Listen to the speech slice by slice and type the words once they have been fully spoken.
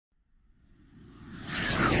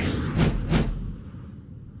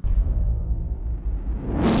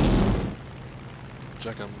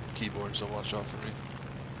Jack, I'm keyboarding, so watch out for me.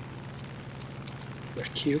 You're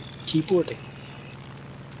keyboarding.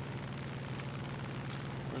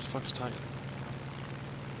 Where the fuck is Titan?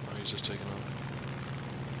 Oh, he's just taking off.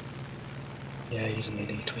 Yeah, he's in an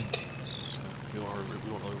A20. Okay. We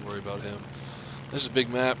won't really worry about him. This is a big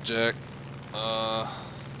map, Jack.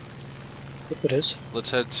 It is. Let's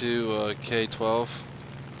head to K12.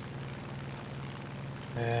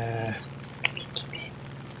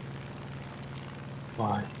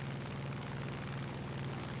 Why?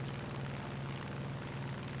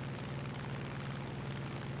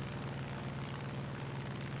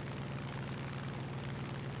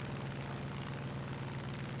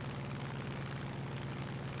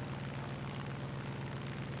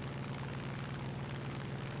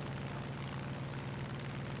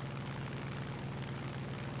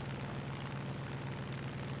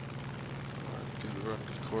 Good run,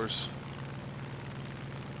 good course.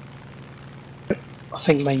 I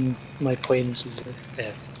think my plane's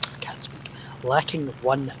can't speak. Lacking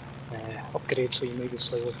one upgrade, so you may be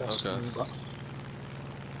slightly faster Okay. than me, but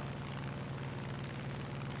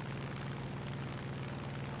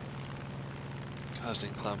God, this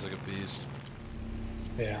thing climbs like a beast.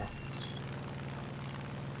 yeah.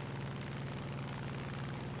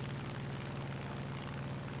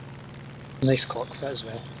 Nice cockpit as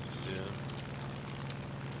well. Yeah.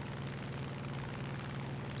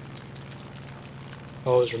 I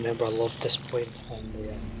always remember I loved this plane and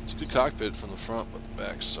the It's a good cockpit from the front, but the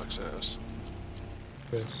back sucks ass.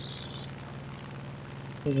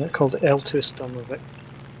 isn't it called L2 Sturmovik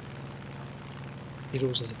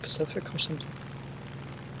Heroes of the Pacific or something?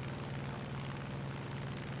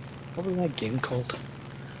 What was that game called?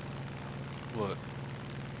 What?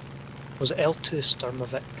 Was it L2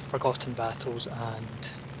 Sturmovik, Forgotten Battles and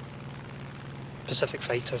Pacific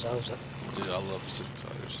Fighters? That was it. Dude, I love Pacific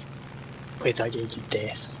Fighters. Played that game to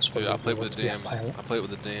death. Dude, I played with the damn. Pilot. I played with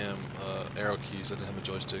the damn arrow keys. I didn't have a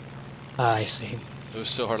joystick. Aye, same. It was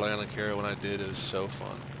so hard to land on carrier when I did. It was so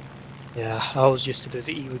fun. Yeah, I always used to do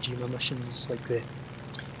the Iwo Jima missions, like the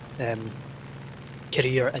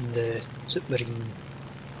career in the submarine.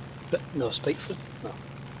 But no, Spikefoot? No.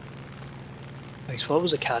 Nice. What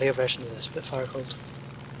was the carrier version of the Spitfire called?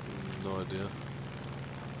 No idea.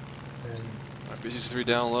 Alright, BC3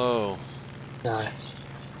 down low. Aye.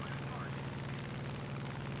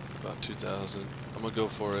 About 2,000. I'm gonna go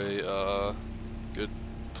for a good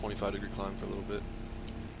 25-degree climb for a little bit.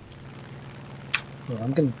 Well,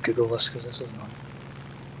 I'm going to Google this because this is annoying.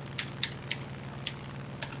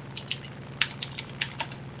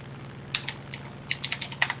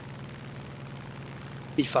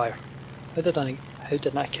 B-fire. How did I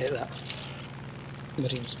get that?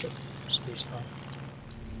 Marine space fire.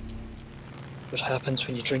 What happens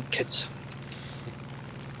when you drink, kids?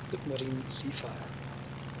 Marine sea fire.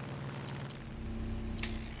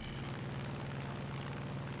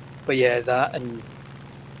 But yeah, that and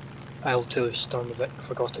L2 Sturmovik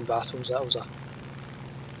Forgotten Battles, that was a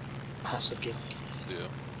massive game. Yeah.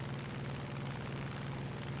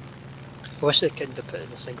 I wish they could have put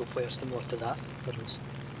in a single player similar to that, whereas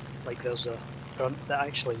like there's a front that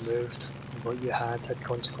actually moved, and what you had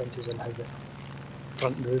consequences on how the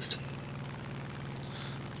front moved.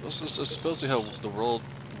 Let's supposed to see how the World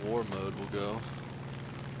War mode will go.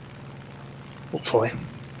 Hopefully.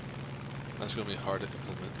 That's gonna be hard to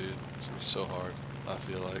implement, dude. It's gonna be so hard, I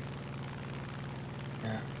feel like.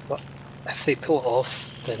 Yeah. But if they pull it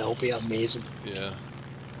off, then it'll be amazing. Yeah.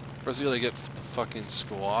 First you gotta get the fucking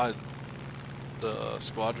squadron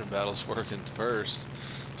battles working first.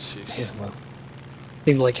 Jeez. Yeah, well.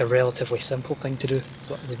 Seemed like a relatively simple thing to do,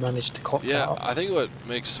 but they managed to cock that Yeah, up. I think what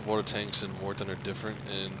makes Water Tanks and War Thunder different,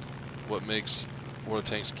 and what makes Water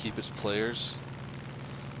Tanks keep its players,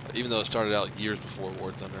 even though it started out years before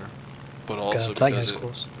War Thunder, but also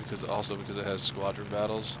because it has squadron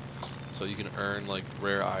battles, so you can earn like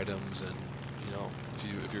rare items, and you know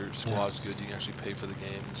if your squad's good, you can actually pay for the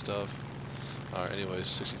game and stuff. All right, anyways,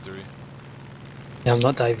 63. Yeah, I'm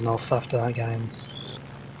not diving off after that guy. Yeah.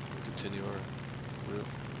 We'll continue our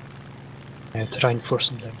route. To try and force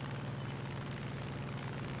him down.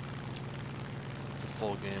 It's a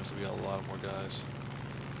full game, so we got a lot more guys.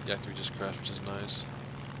 Yak 3 just crashed, which is nice.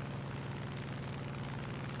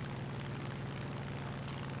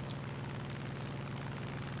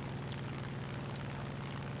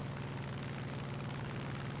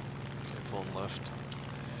 Okay, pulling left.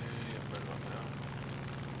 Yep, right about now.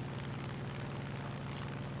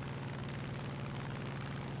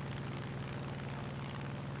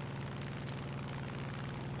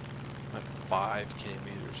 At 5k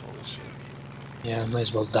meters, all this shit. Yeah, might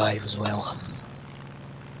as well dive as well.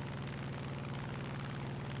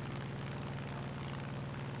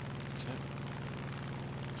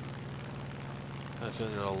 I feel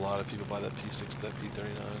there are a lot of people buy that P6, that P39.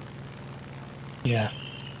 Yeah.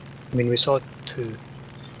 I mean, we saw 2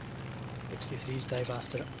 63s dive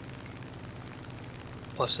after it.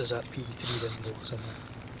 Plus there's that P3 rainbow somewhere.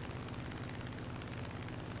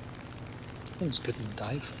 Thing's good in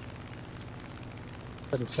dive.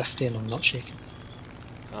 750 and I'm not shaking.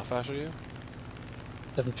 How fast are you?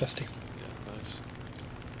 750. Yeah, nice.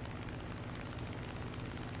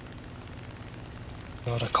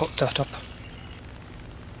 God, I cocked that up.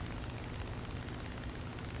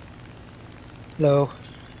 No.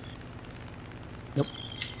 Nope.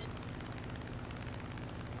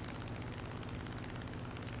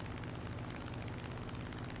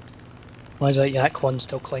 Why is that yak one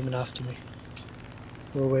still climbing after me?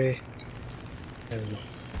 Go away. There we go.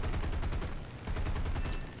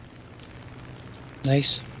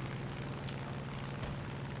 Nice.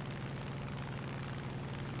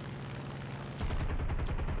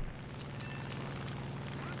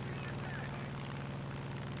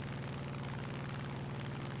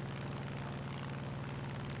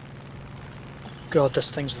 God,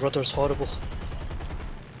 this thing's rudder's horrible.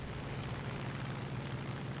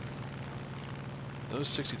 Those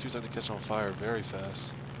 63s like to catch on fire very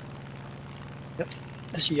fast. Yep.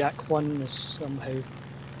 This yak one is somehow...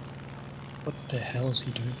 What the hell is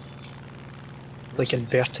he doing? Like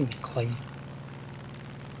inverting climb.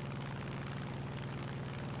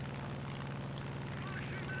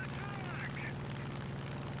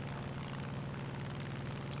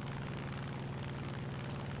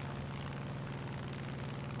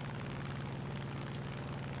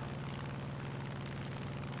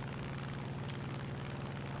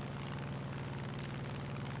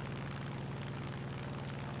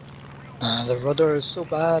 The rudder is so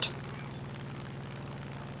bad.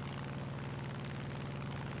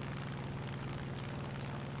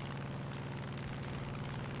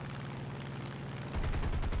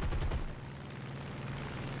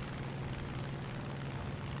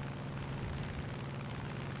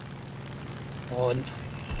 On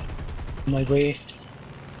my way.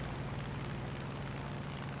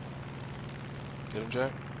 Get him,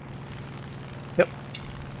 Jack? Yep.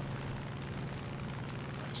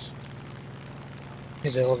 Nice.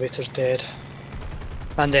 His elevator's dead.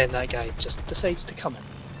 And then that guy just decides to come in.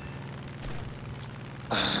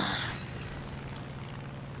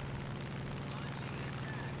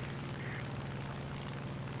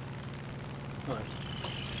 Alright.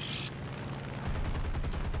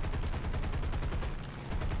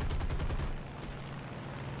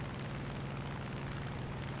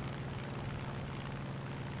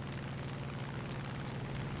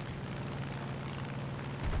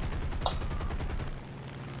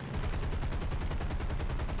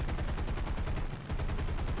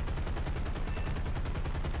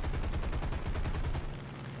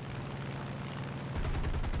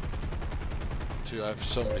 Dude, I have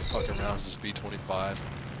so many fucking rounds this B-25. I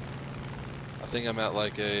think I'm at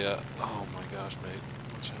like a, oh my gosh, mate.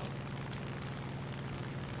 Watch out.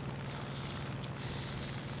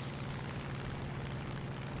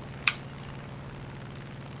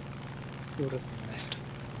 Go to the left.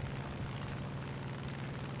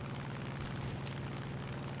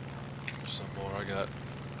 There's some more I got.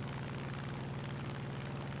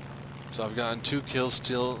 So I've gotten 2 kills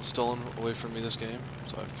stolen away from me this game.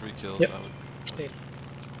 So I have 3 kills. Yep. I would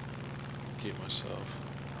keep myself.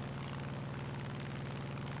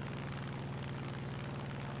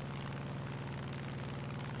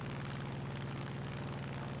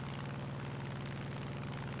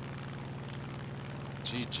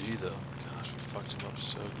 GG though. Gosh, we fucked him up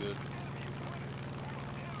so good.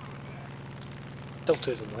 Still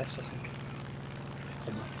 2 of them left, I think.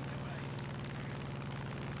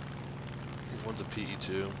 One's a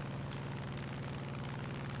PE2.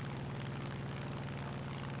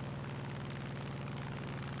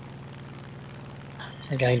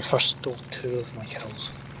 Again, first stole 2 of my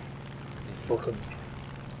kills. Both of them.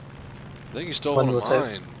 I think you stole One one of without-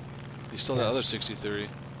 mine. You stole that other 63.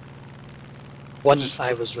 One, Which is-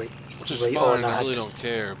 I was right. Which is right fine, on, I really had- don't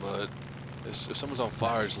care, but if someone's on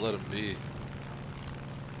fire, just let them be.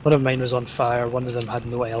 One of mine was on fire, one of them had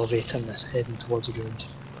no elevator and was heading towards the ground.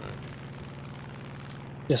 Right.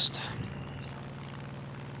 Just...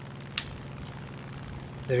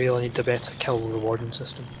 They really need a better kill rewarding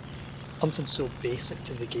system. Something so basic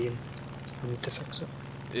to the game, we need to fix it.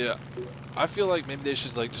 Yeah. I feel like maybe they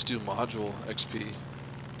should like just do module XP.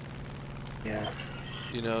 Yeah.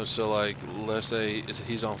 You know, so like, let's say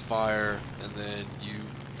he's on fire, and then you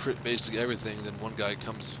crit basically everything, then one guy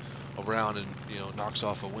comes around and, you know, knocks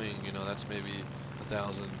off a wing, you know, that's maybe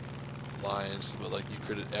 1,000 lions, but like you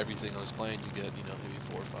critted everything on his plane, you get, you know, maybe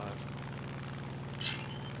 4 or 5.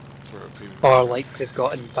 for a premium. Or like they've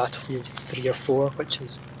got in Battlefield 3 or 4, which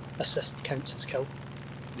is assist counts as kill.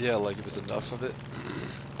 Yeah, like if it's enough of it.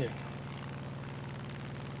 Yeah.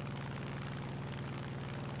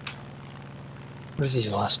 Where's these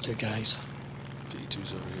last two guys?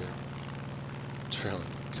 P2's over here. Trailing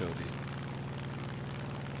Cody.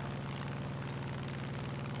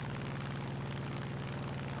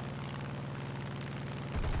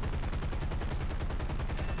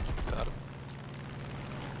 Got him.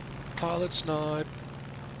 Pilot snipe.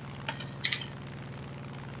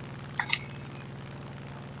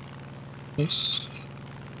 Yes.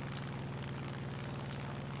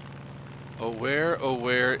 Oh,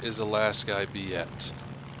 where is the last guy be at?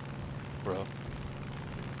 Bro.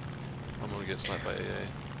 I'm gonna get sniped by AA.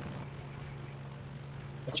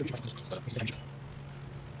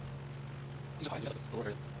 He's high, yeah, the lower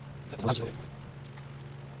area. That's AA.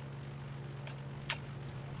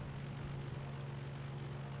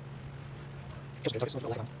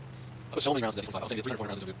 I was so many rounds in that 25. I was taking 340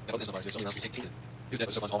 rounds into it. That wasn't so much. It was so many rounds. He was taking 18. He was dead,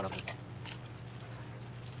 but so much all around him.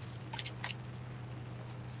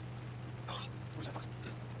 Where's that fuck?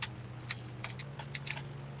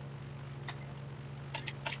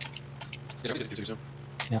 Yeah, everything you do soon.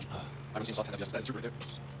 Yeah. I haven't seen Slot 10 FPS. That's true right there.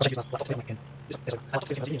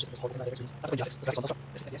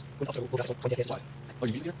 Oh,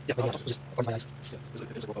 you mean here? Yeah, oh, yeah, just one of my eyes. Yeah,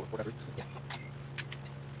 there's a whatever. Yeah.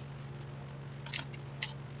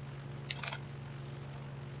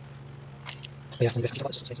 Yeah, I think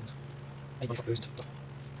that's just saying something. I might boost.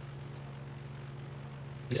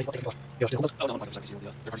 You say what taking off? You have to hold it. Oh, no, I'm not going to see one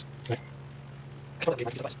of the third parties. Right. Come on, you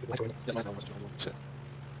might be the best. You might go in. Yeah, mine's not one. Shit.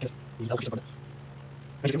 You don't use it.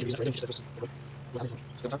 Maybe you can use it. Just this.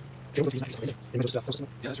 Still time? You don't use it. You may just do that.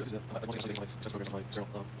 Yeah, that's true. Yeah. I want to get something just go my zero.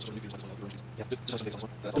 Just go to the one. Yeah. Just something else.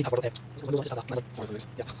 That's You have one of them. We'll do that. four days.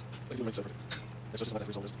 Yeah. Like you make separate. It's just about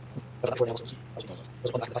every zone. But that's what else is.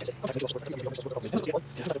 There's one back in the back. Contact me also.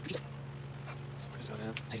 Yeah. Where's that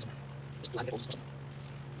at? Just land it on.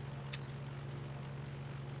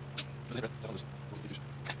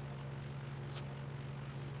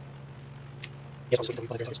 Yes, I'm speaking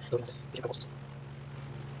to you. Don't you have bosses?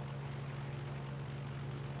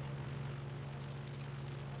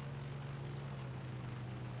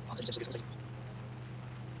 I'll send you something.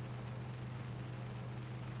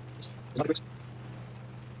 It's not good.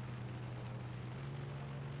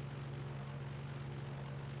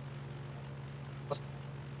 What?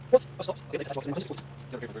 What? What's up? Okay, that's what's in my list.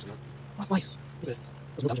 What? Why? Okay.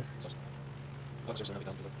 There's no danger. Oh, seriously, I'll be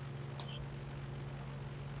down to that.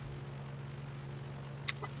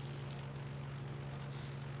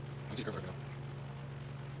 I'm seeing curve right now.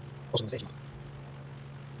 Awesome station.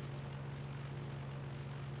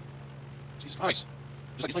 Jesus Christ.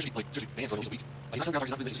 Just like, he's actually, like, seriously banned for at least a week. Like, he's not coming out, he's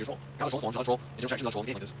not doing this, he's not troll, and don't actually not troll in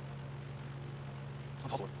a game like this. I'm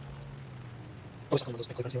called for it. What's one of those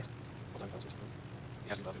big events here? Hold on, he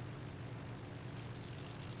has to be allowed to.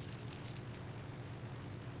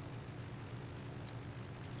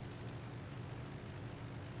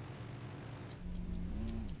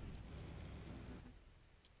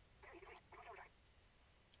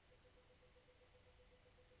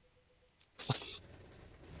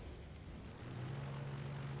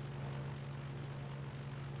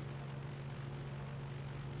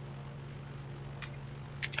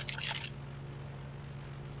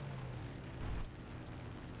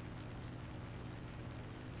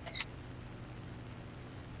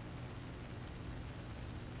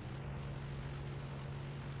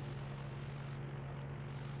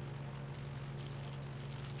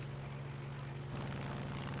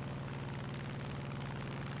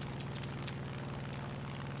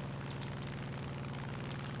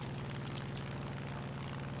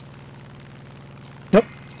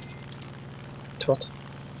 What?